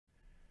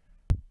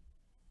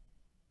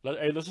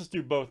Hey, let's just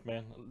do both,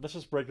 man. Let's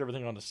just break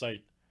everything on the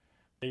site.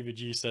 David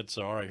G said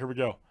so. All right, here we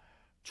go.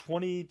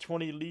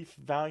 2020 Leaf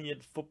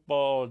Valiant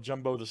Football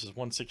Jumbo. This is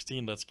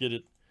 116. Let's get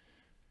it.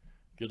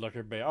 Good luck,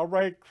 everybody. All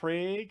right,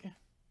 Craig.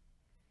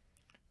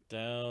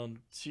 Down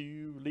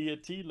to Leah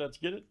T. Let's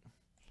get it.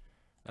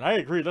 And I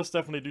agree. Let's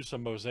definitely do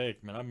some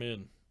mosaic, man. I'm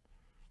in.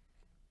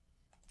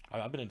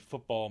 I've been in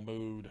football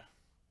mode.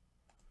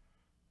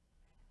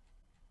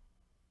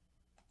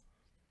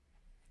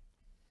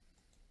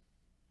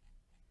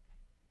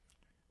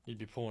 Need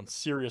to be pulling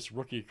serious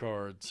rookie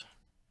cards.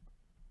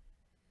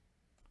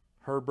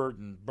 Herbert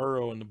and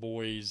Burrow and the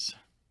boys.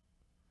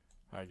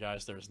 All right,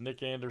 guys. There's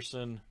Nick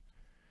Anderson.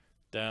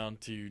 Down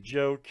to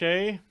Joe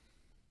K.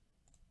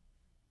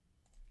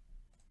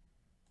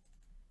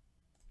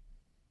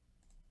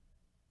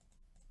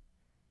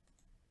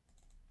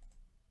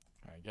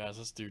 All right, guys.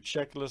 Let's do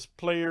checklist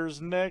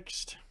players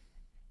next.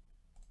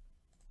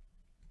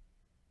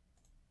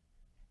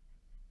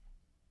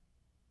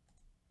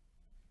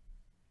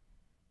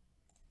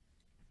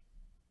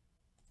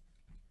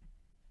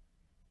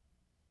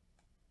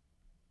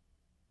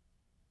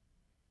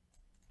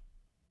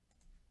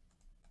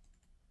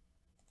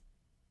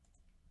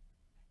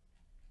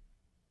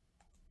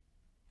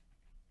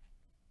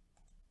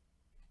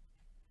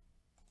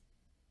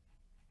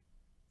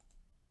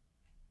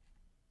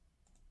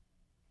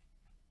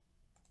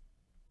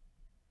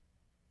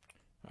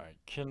 All right,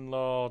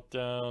 Kinlaw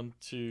down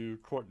to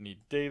Courtney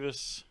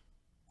Davis.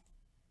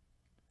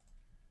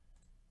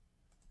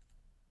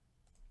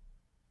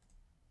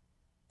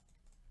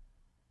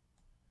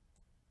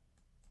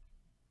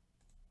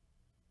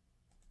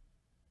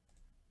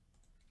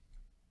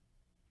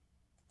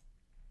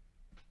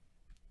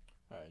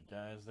 All right,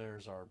 guys,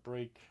 there's our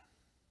break.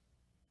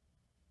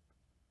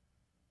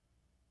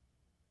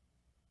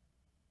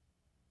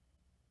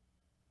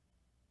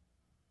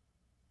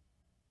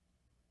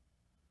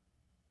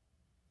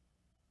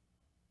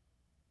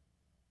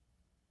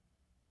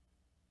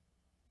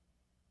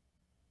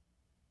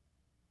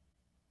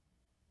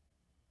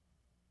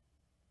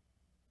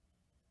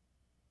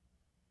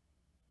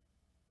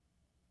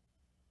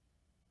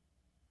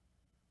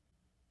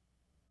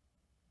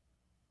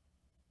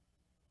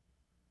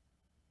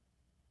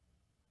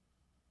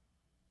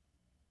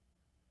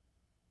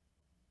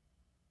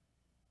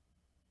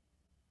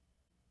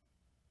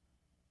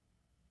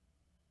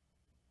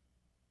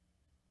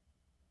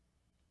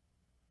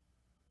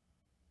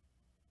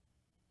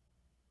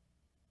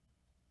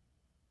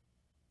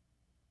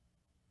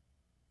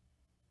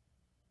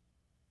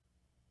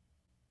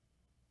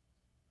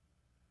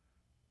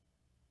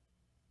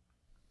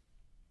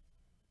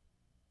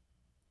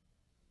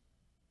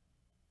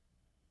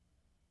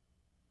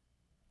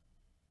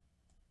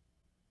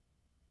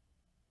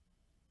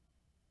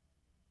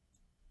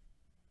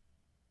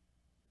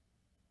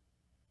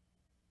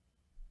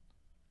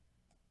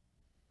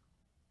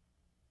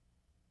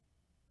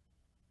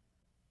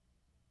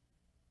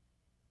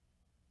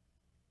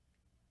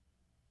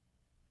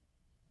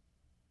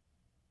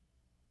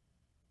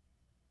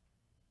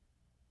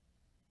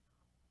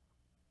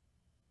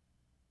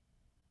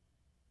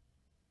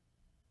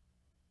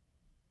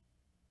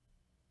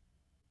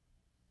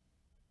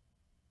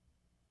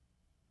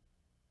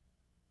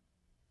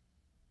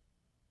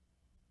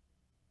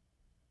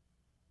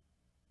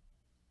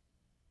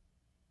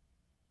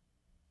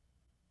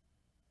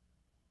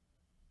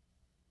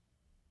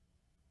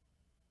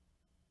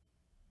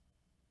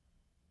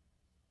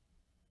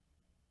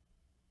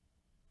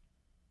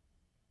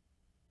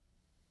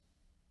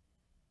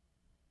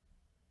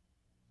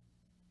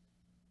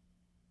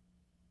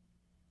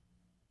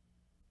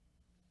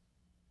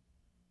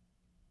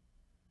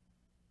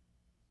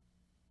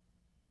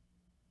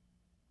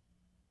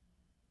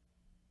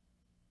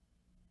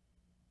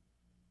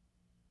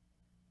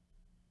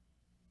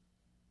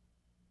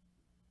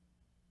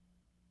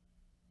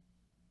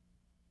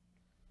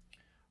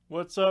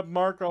 What's up,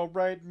 Mark? All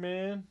right,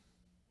 man.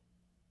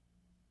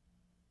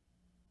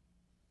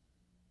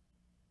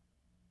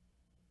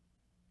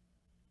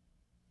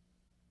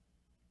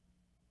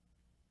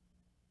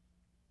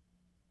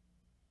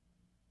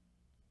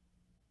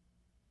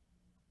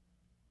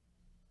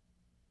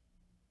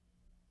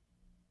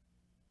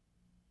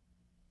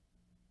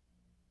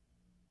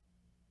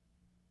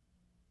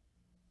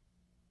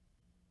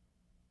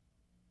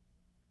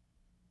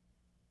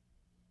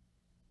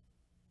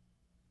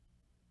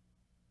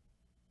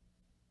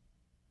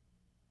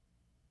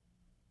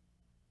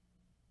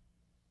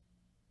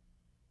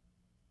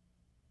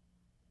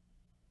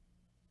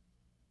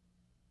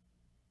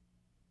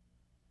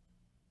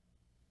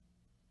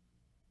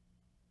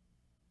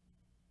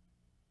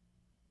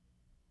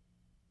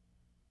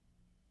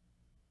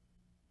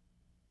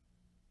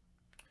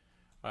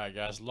 All right,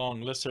 guys.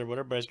 Long list here, but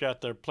everybody's got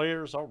their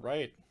players. All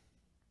right.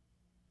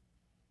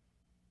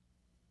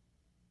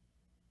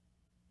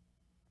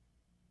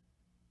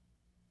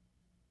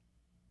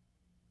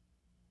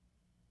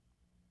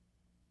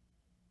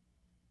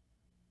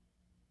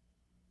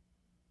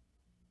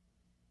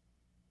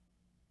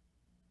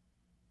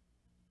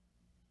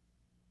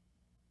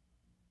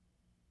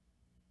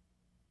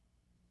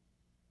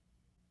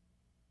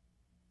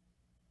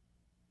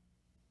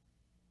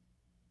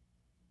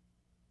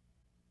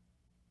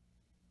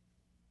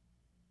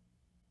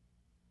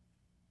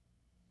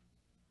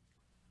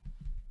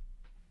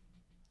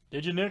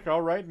 Did you, Nick?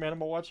 All right, man. I'm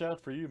going to watch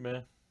out for you,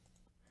 man.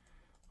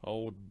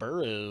 Old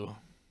Burrow.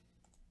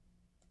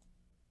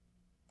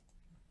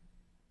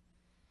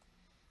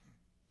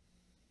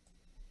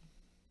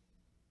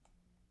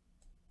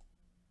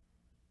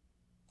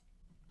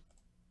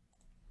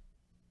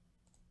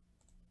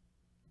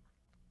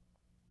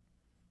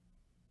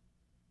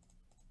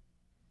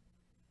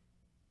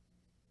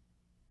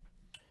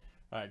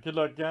 All right, good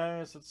luck,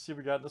 guys. Let's see if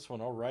we got this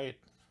one. All right.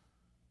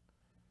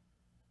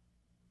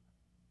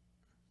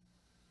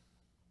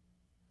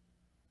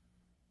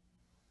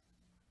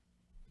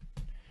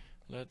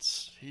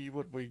 Let's see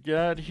what we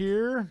got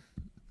here.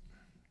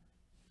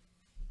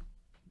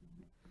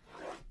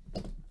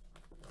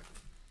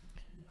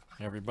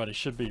 Everybody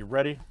should be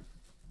ready.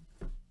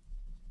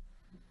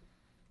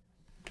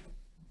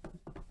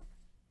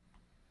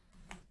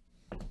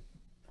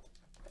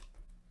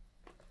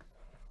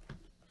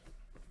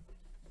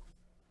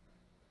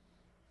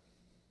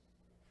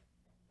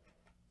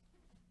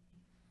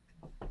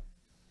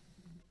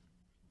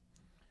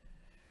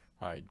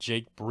 All right,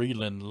 Jake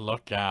Breland,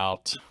 look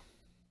out.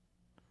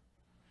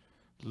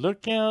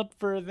 Look out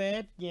for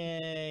that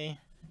guy.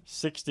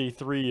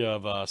 63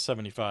 of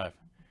 75.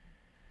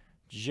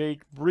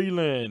 Jake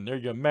Breland. There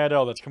you go. Matt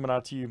L. That's coming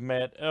out to you,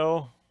 Matt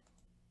L.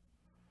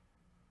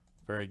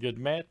 Very good,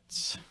 Matt.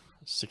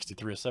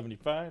 63 of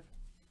 75.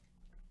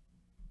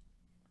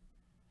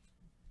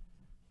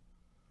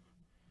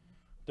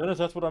 Dennis,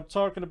 that's what I'm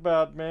talking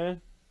about,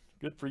 man.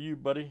 Good for you,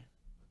 buddy.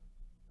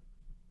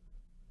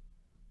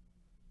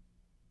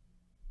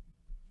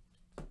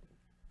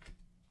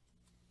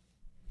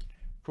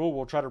 Cool,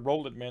 we'll try to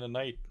roll it, man,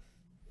 tonight.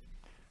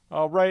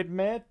 All right,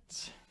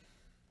 Matt.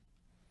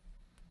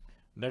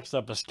 Next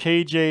up is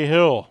KJ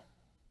Hill.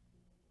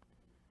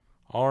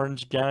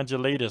 Orange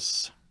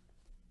Gondolatus.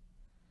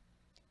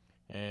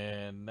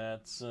 And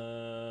that's,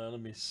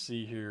 let me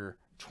see here,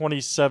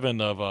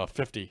 27 of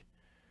 50.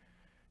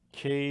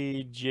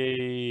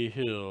 KJ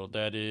Hill.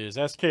 That is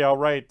SK, all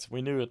right.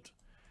 We knew it.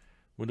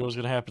 We knew it was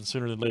going to happen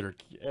sooner than later.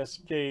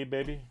 SK,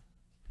 baby.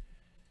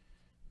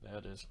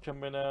 That is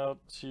coming out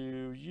to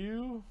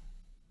you.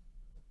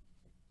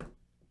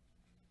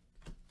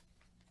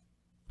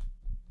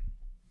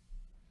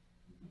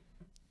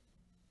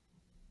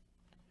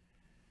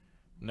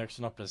 Next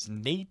one up is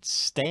Nate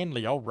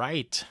Stanley. All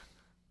right.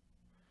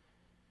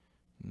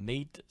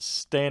 Nate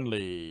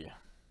Stanley.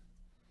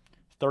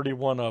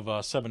 31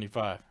 of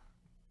 75.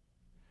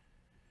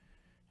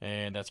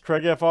 And that's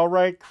Craig F. All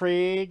right,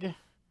 Craig.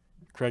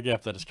 Craig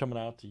F. That is coming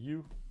out to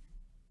you.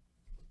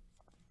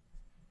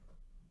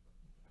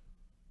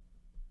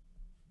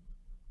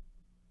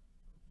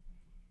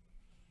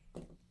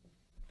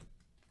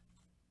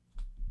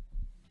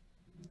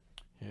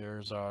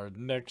 Here's our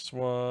next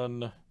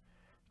one.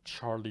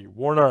 Charlie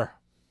Warner.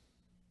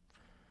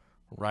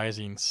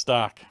 Rising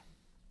stock.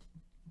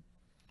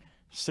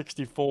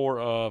 64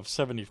 of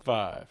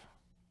 75.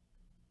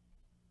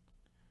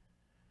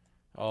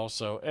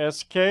 Also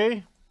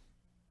SK.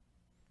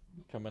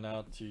 Coming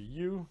out to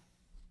you.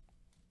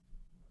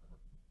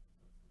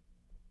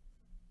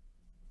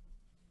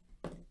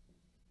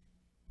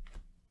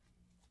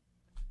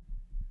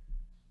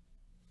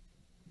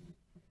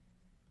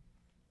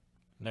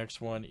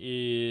 Next one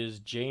is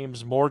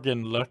James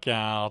Morgan. Look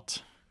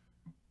out.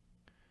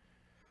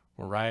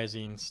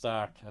 Rising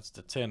stock. That's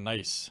the 10.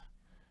 Nice.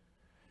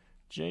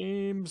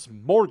 James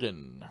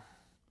Morgan.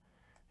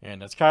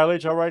 And that's Kyle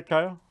H. All right,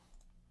 Kyle.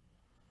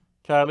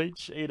 Kyle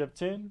H. 8 of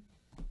 10.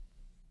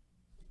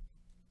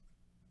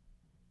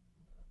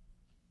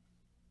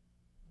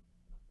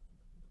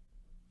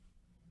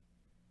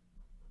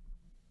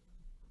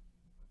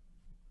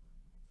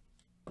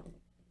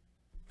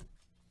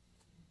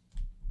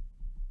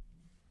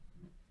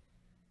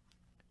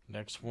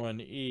 Next one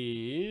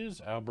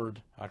is Albert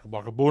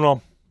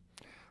Akabakabuno.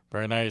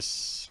 Very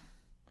nice.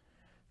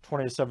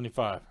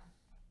 2075.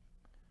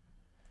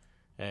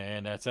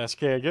 And that's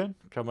SK again.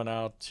 Coming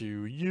out to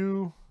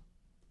you.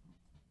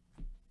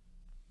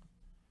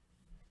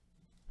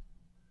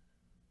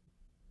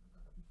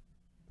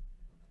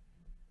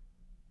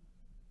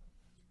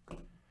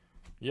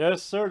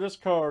 Yes, sir. This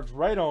card's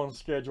right on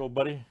schedule,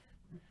 buddy.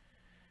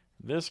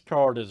 This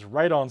card is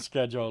right on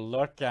schedule.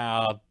 Look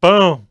out.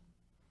 Boom.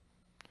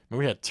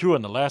 We had 2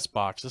 in the last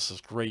box. This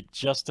is great.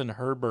 Justin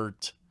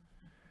Herbert.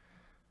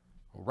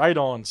 Right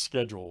on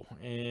schedule.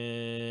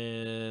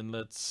 And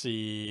let's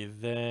see.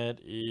 That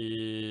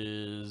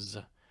is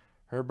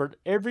Herbert.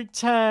 Every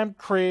time,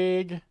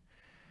 Craig.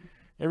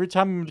 Every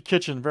time in the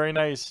kitchen. Very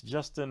nice.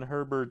 Justin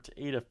Herbert,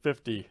 8 of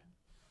 50.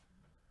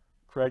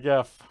 Craig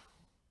F.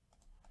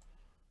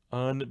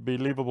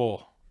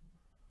 Unbelievable.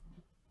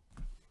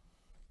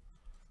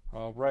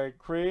 All right,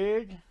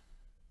 Craig.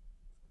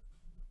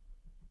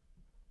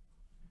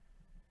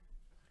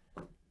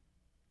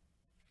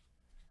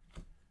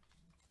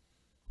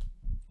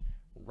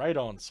 Right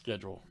on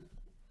schedule.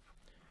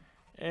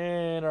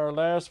 And our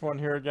last one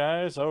here,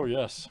 guys. Oh,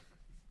 yes.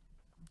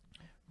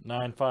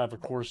 9-5,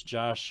 of course,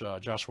 Joshua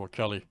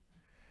Kelly.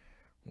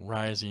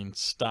 Rising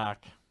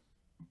stock.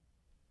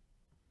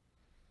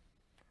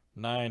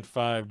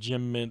 9.5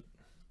 Gem Mint.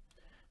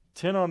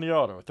 10 on the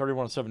auto.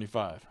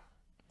 31.75.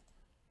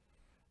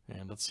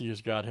 And let's see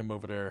who's got him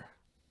over there.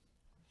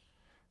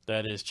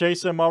 That is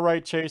Chase M. All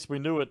right, Chase. We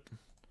knew it.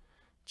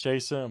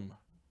 Chase M.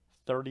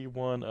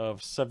 31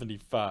 of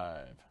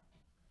 75.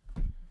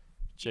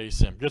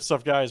 Chase M. Good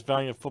stuff, guys.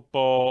 Valiant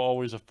football.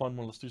 Always a fun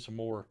one. Let's do some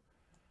more.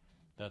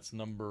 That's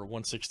number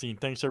 116.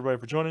 Thanks, everybody,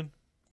 for joining.